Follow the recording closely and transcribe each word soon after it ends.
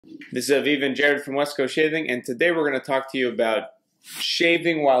This is Aviv and Jared from West Coast Shaving, and today we're going to talk to you about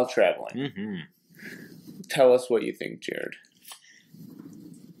shaving while traveling. Tell us what you think, Jared.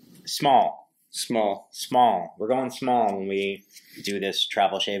 Small. Small. We're going small when we do this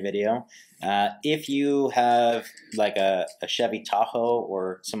travel shave video. If you have like a Chevy Tahoe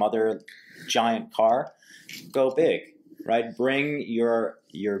or some other giant car, go big, right? Bring your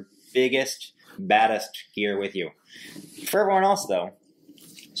biggest, baddest gear with you. For everyone else, though,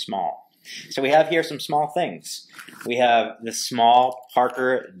 small. So we have here some small things. We have the small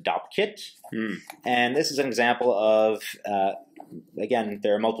Parker Dop Kit, and this is an example of, again,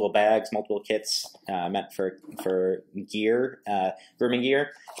 there are multiple bags, multiple kits meant for gear, grooming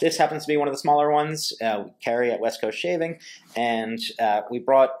gear. This happens to be one of the smaller ones we carry at West Coast Shaving, and we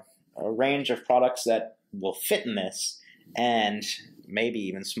brought a range of products that will fit in this, and maybe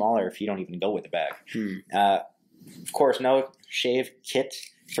even smaller if you don't even go with the bag. Of course, no shave kit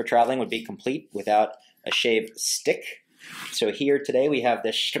for traveling would be complete without a shave stick. So here today we have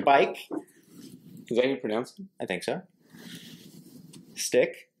the Spike. Is that how you pronounce it? I think so.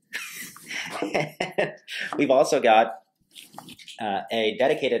 Stick. We've also got a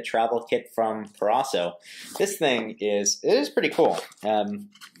dedicated travel kit from Parasso. This thing is pretty cool.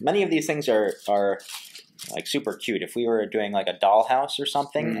 Many of these things are like super cute. If we were doing like a dollhouse or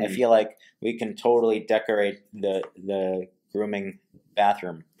something, I feel like we can totally decorate the grooming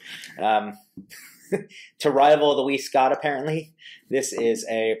bathroom. To rival the Wee Scott, apparently, this is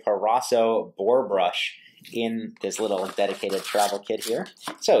a Parasso boar brush in this little dedicated travel kit here.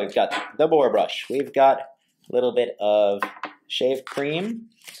 So we've got the boar brush. We've got a little bit of shave cream.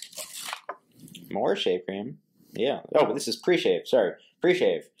 More shave cream. Yeah. Oh, but this is pre-shave. Sorry.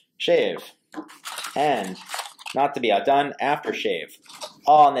 Pre-shave. Shave. And, not to be outdone, aftershave.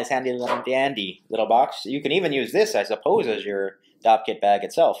 All in this handy little dandy little box. You can even use this, I suppose, as your Dop Kit bag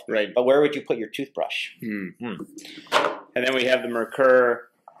itself. Right. But where would you put your toothbrush? And then we have the Merkur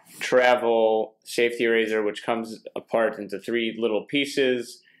travel safety razor, which comes apart into 3 little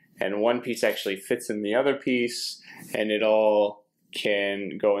pieces, and one piece actually fits in the other piece, and it all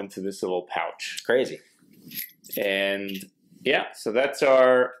can go into this little pouch. Crazy. And yeah, so that's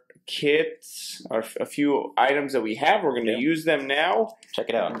our kits, a few items that we have. We're going to use them now. Check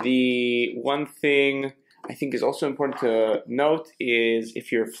it out. The one thing I think is also important to note is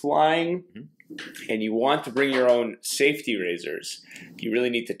if you're flying and you want to bring your own safety razors, you really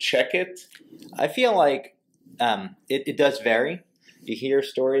need to check it. I feel like it does vary. You hear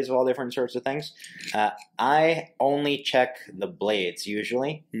stories of all different sorts of things. I only check the blades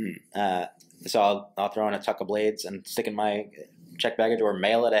usually. So I'll throw in a tuck of blades and stick in my check baggage or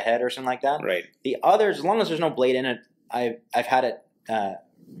mail it ahead or something like that. Right. The others, as long as there's no blade in it, I've had it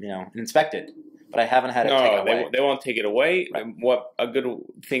inspected, but I haven't had it taken away. They won't take it away. Right. What a good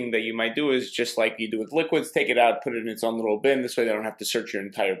thing that you might do is just like you do with liquids, take it out, put it in its own little bin. This way they don't have to search your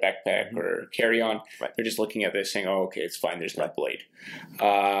entire backpack or carry on. Right. They're just looking at this saying, oh, okay, it's fine, there's no blade.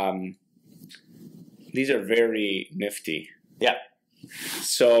 These are very nifty. Yeah.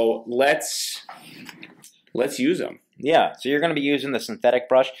 So let's use them. Yeah, so you're going to be using the synthetic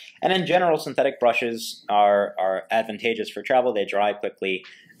brush, and in general, synthetic brushes are advantageous for travel. They dry quickly,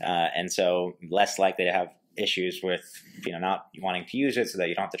 and so less likely to have issues with not wanting to use it, so that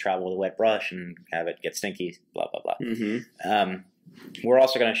you don't have to travel with a wet brush and have it get stinky. Blah blah blah. We're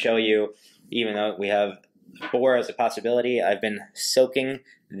also going to show you, even though we have boar as a possibility, I've been soaking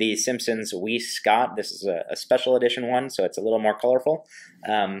the Simpsons Wee Scott. This is a special edition one, so it's a little more colorful.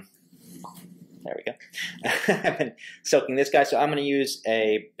 There we go. I've been soaking this guy, so I'm going to use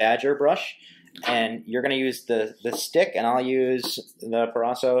a Badger brush, and you're going to use the stick, and I'll use the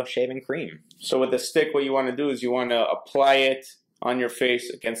Parasso shaving cream. So with the stick, what you want to do is you want to apply it on your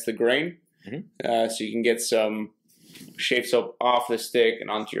face against the grain, so you can get some shave soap off the stick and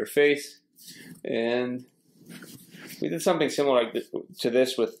onto your face. And we did something similar like to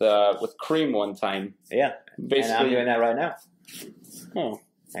this with cream one time. Yeah, basically, and I'm doing that right now. Oh,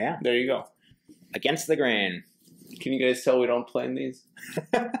 yeah. There you go. Against the grain. Can you guys tell we don't plan these?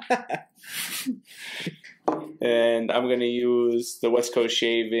 And I'm going to use the West Coast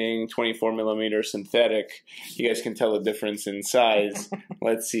Shaving 24mm synthetic. You guys can tell the difference in size.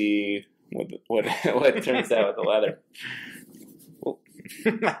 Let's see what turns out with the leather. Oh.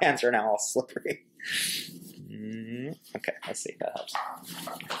 My hands are now all slippery. Okay, let's see if that helps.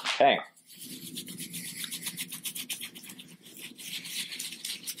 Okay.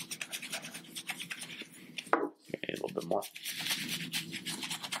 A little bit more.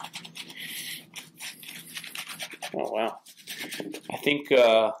 Oh, wow. I think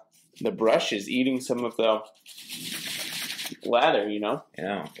the brush is eating some of the lather, you know? You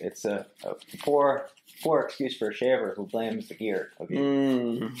know, it's a poor excuse for a shaver who blames the gear.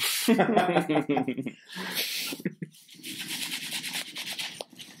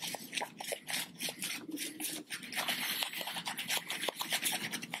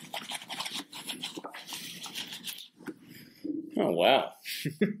 Oh, wow.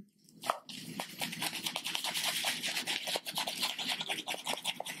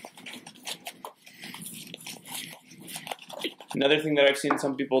 Another thing that I've seen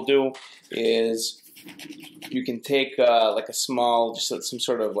some people do is you can take like a small, just some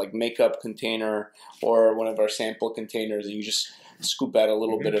sort of like makeup container or one of our sample containers, and you just scoop out a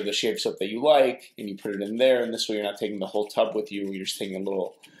little bit of the shave soap that you like, and you put it in there, and this way you're not taking the whole tub with you. You're just taking a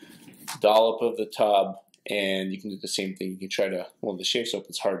little dollop of the tub, and you can do the same thing. You can try to, well, the shave soap,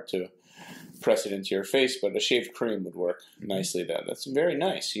 it's hard to press it into your face, but a shave cream would work nicely there. That's very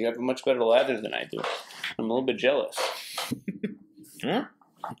nice. You have a much better lather than I do. I'm a little bit jealous. Huh?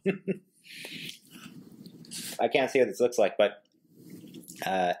 I can't see what this looks like, but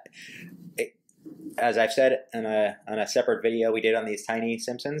as I've said on a separate video we did on these tiny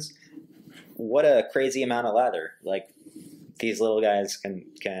Simpsons, what a crazy amount of lather like these little guys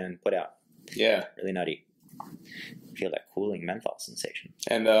can put out. Yeah. Really nutty. Feel that cooling menthol sensation.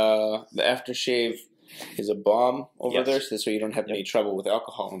 And the aftershave is a bomb over there, so this way you don't have any Yep. trouble with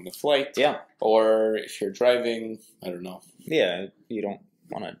alcohol on the flight. Yeah. Or if you're driving, I don't know. Yeah, you don't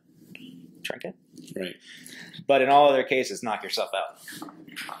want to drink it. Right. But in all other cases, knock yourself out.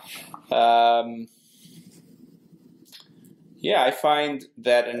 Yeah, I find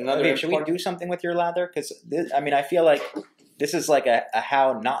that another. Okay, should we do something with your lather? Because I feel like this is like a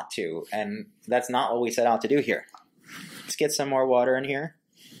how not to, and that's not what we set out to do here. Let's get some more water in here.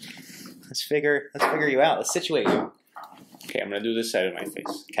 Let's figure you out. Let's situate you. Okay, I'm gonna do this side of my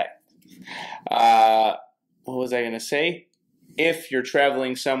face. Okay. What was I gonna say? If you're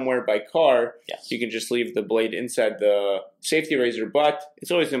traveling somewhere by car, Yes. you can just leave the blade inside the safety razor, but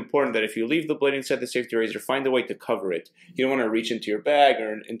it's always important that if you leave the blade inside the safety razor, find a way to cover it. You don't want to reach into your bag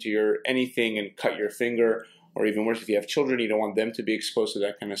or into your anything and cut your finger, or even worse, if you have children, you don't want them to be exposed to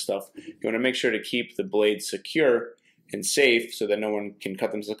that kind of stuff. You want to make sure to keep the blade secure and safe so that no one can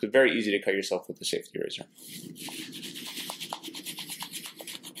cut themselves. It's very easy to cut yourself with the safety razor.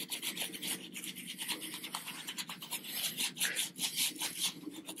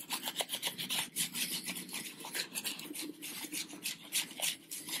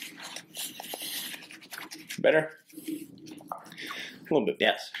 Better? A little bit.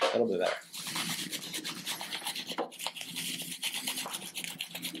 Yes, a little bit better.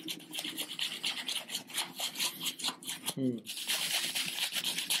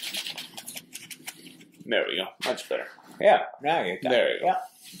 There we go. Much better. Yeah, now you got There it. you go.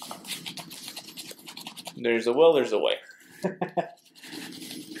 There's a will, there's a way. Yeah.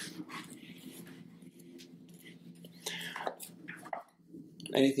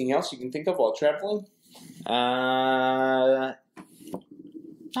 Anything else you can think of while traveling? Not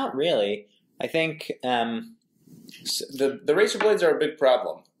really. I think The razor blades are a big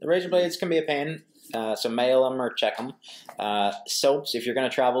problem. the razor blades can be a pain, so mail them or check them. Soaps, if you're going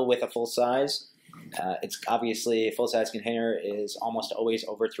to travel with a full size, it's obviously a full size container is almost always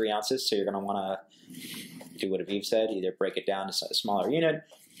over 3 ounces, so you're going to want to do what Aviv said, either break it down to a smaller unit,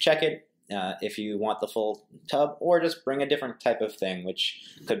 check it if you want the full tub, or just bring a different type of thing, which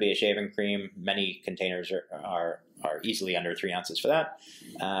could be a shaving cream. Many containers are easily under 3 ounces for that.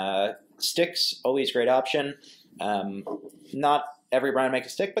 Sticks, always great option. Not every brand makes a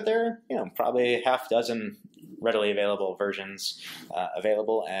stick, but there are probably a half dozen readily available versions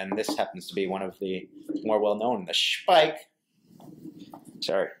available, and this happens to be one of the more well-known, the Spike.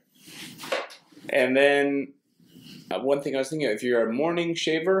 Sorry. And then one thing I was thinking, if you're a morning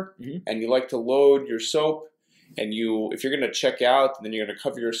shaver and you like to load your soap, and if you're going to check out, and then you're going to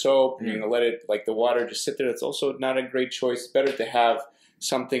cover your soap, and you're going to let it, like the water, just sit there, it's also not a great choice. It's better to have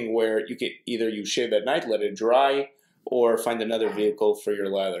something where you can either you shave at night, let it dry, or find another vehicle for your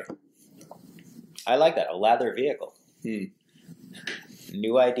lather. I like that, a lather vehicle.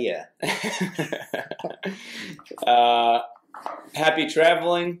 New idea. Happy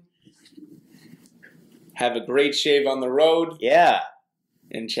traveling. Have a great shave on the road. Yeah.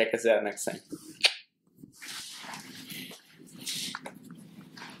 And check us out next time.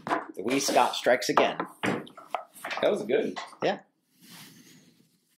 The wee Scott strikes again. That was good. Yeah.